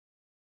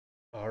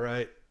All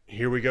right,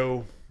 here we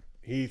go.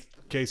 Heath,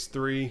 case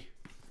 3.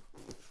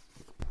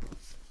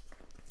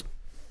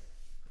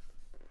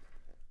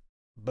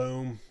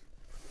 Boom.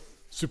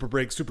 Super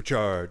break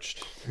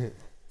supercharged.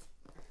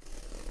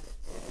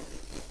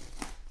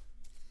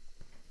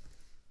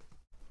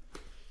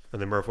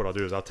 And then Murph, what I'll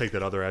do is I'll take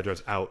that other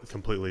address out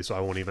completely so I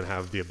won't even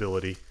have the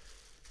ability.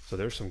 So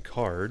there's some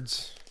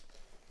cards.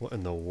 What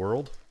in the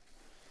world?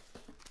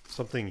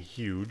 Something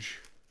huge.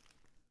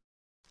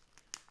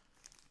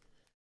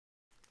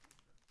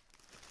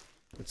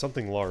 It's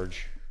something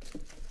large.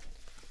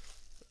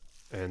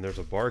 And there's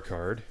a bar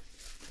card.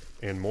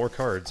 And more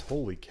cards.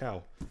 Holy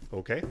cow.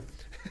 Okay.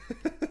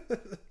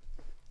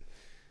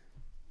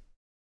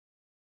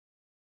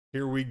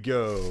 Here we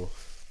go.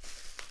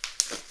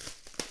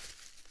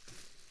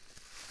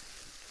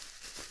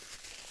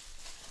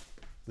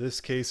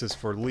 This case is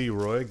for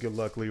Leroy. Good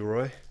luck,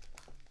 Leroy.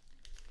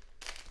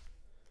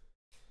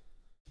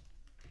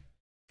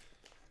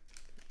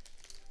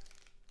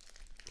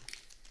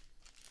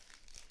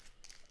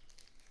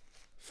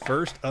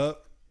 First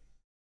up,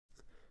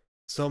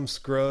 some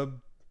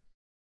scrub.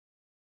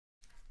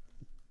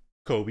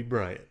 Kobe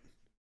Bryant.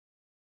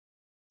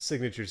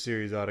 Signature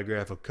Series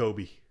autograph of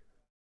Kobe.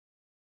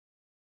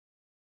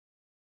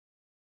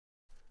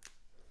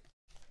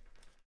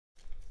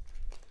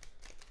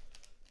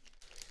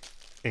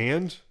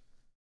 And,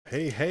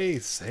 hey,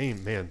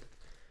 same, man.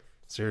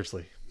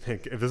 Seriously.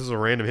 If this is a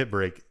random hit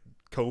break,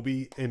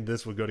 Kobe and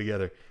this would go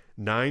together.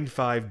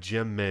 9.5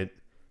 gem mint,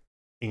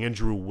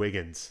 Andrew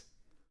Wiggins.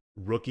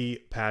 Rookie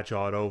patch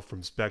auto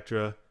from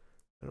Spectra.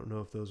 I don't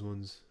know if those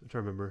ones, I'm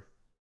trying to remember.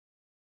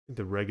 I think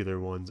the regular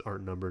ones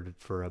aren't numbered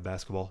for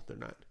basketball. They're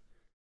not.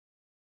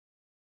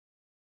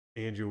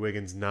 Andrew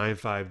Wiggins,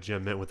 9.5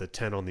 gem mint with a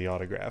 10 on the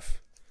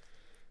autograph.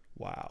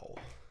 Wow.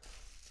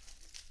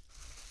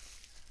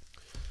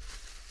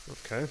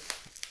 Okay.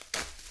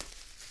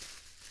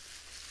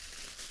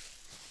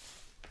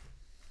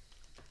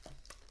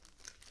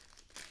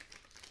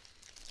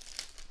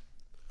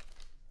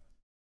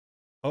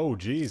 Oh,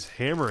 geez.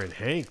 Hammer and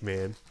Hank,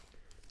 man.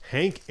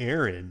 Hank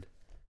Aaron.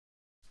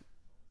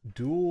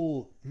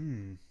 Dual.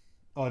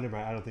 Oh, never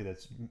mind. I don't think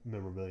that's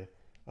memorabilia.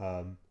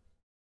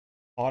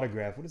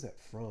 Autograph. What is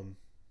that from?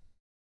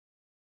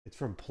 It's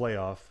from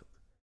Playoff.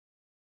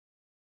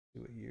 See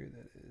what year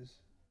that is.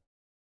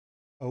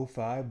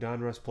 05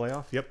 Don Russ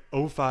Playoff. Yep.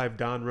 05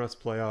 Don Russ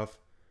Playoff.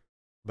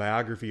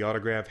 Biography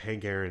autograph.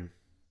 Hank Aaron.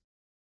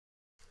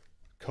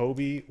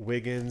 Kobe,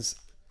 Wiggins,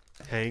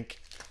 Hank.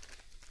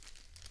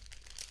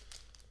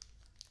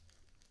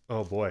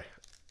 Oh boy.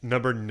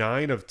 Number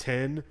 9 of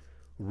 10.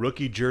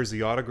 Rookie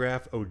jersey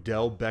autograph.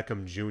 Odell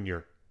Beckham Jr.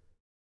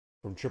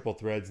 From Triple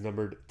Threads,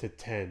 numbered to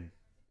 10.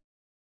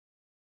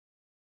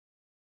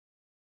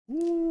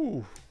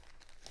 Woo.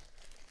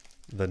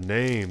 The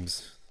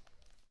names.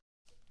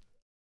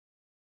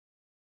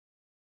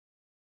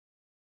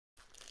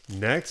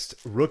 Next,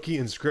 rookie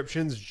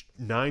inscriptions,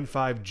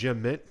 9.5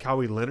 gem mint,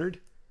 Kawhi Leonard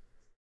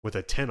with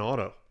a 10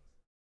 auto.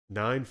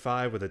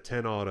 9.5 with a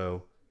 10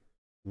 auto.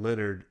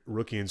 Leonard,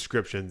 rookie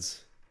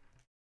inscriptions.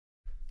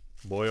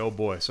 Boy, oh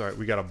boy. Sorry,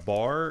 we got a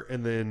bar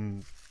and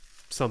then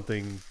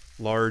something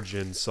large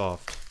and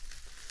soft.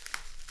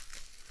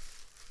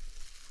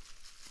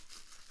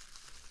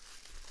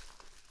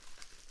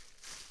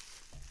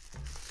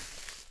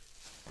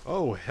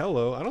 Oh,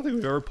 hello. I don't think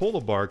we've ever pulled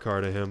a bar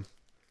card of him.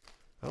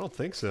 I don't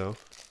think so.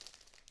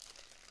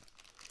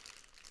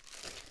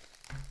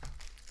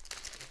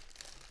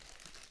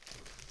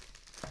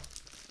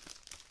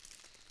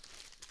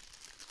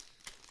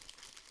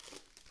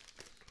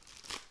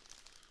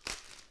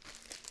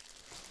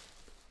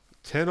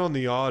 Ten on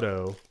the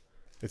auto.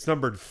 It's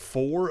numbered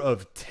 4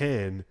 of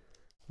 10.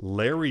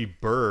 Larry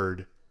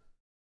Bird.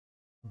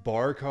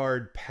 Bar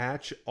card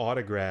patch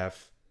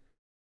autograph.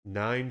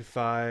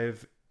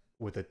 9.5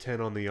 with a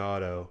 10 on the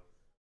auto.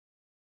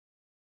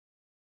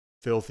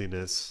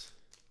 Filthiness.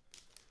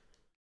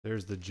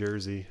 There's the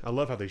jersey. I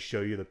love how they show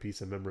you the piece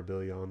of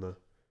memorabilia on the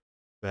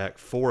back.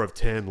 4 of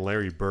 10,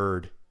 Larry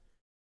Bird.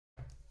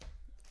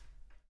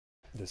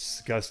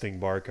 Disgusting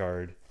bar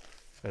card.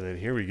 And then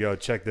here we go.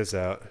 Check this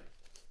out.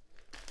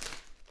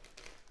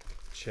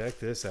 Check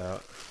this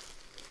out.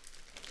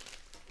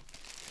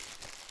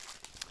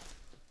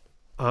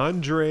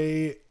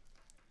 Andre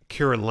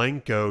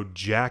Kirilenko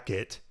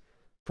jacket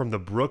from the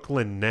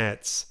Brooklyn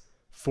Nets.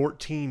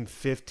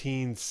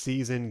 14-15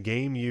 season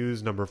game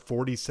used, number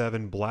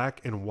 47, black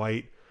and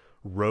white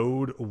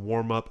road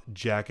warm-up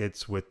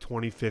jackets with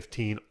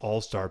 2015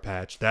 All-Star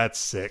patch. That's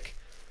sick.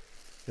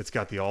 It's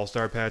got the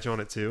All-Star patch on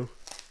it too.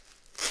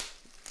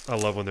 I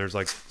love when there's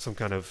like some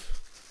kind of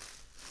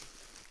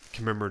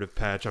commemorative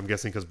patch. I'm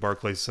guessing because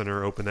Barclays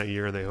Center opened that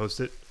year and they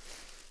host it.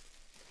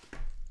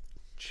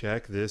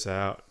 Check this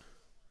out.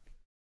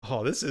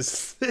 Oh, this is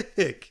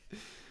sick.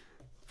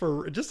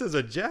 For just as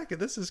a jacket,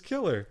 this is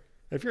killer.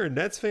 If you're a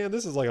Nets fan,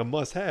 this is like a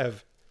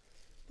must-have.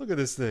 Look at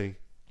this thing.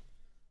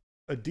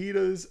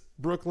 Adidas,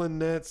 Brooklyn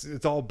Nets.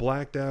 It's all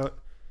blacked out.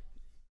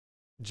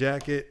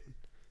 Jacket.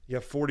 You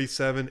got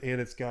 47, and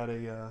it's got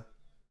a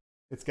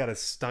It's got a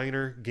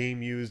Steiner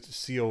game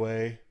used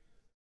COA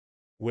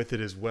with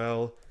it as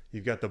well.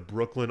 You've got the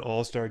Brooklyn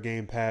All-Star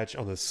Game patch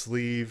on the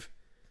sleeve.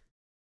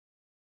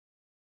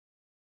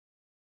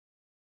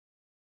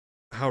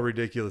 How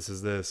ridiculous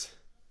is this?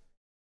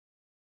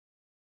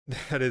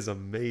 That is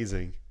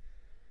amazing.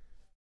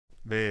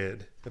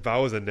 Man, if I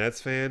was a Nets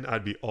fan,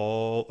 I'd be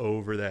all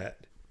over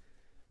that.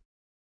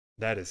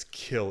 That is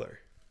killer.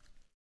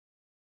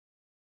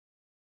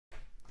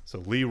 So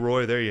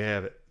Leroy, there you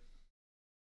have it.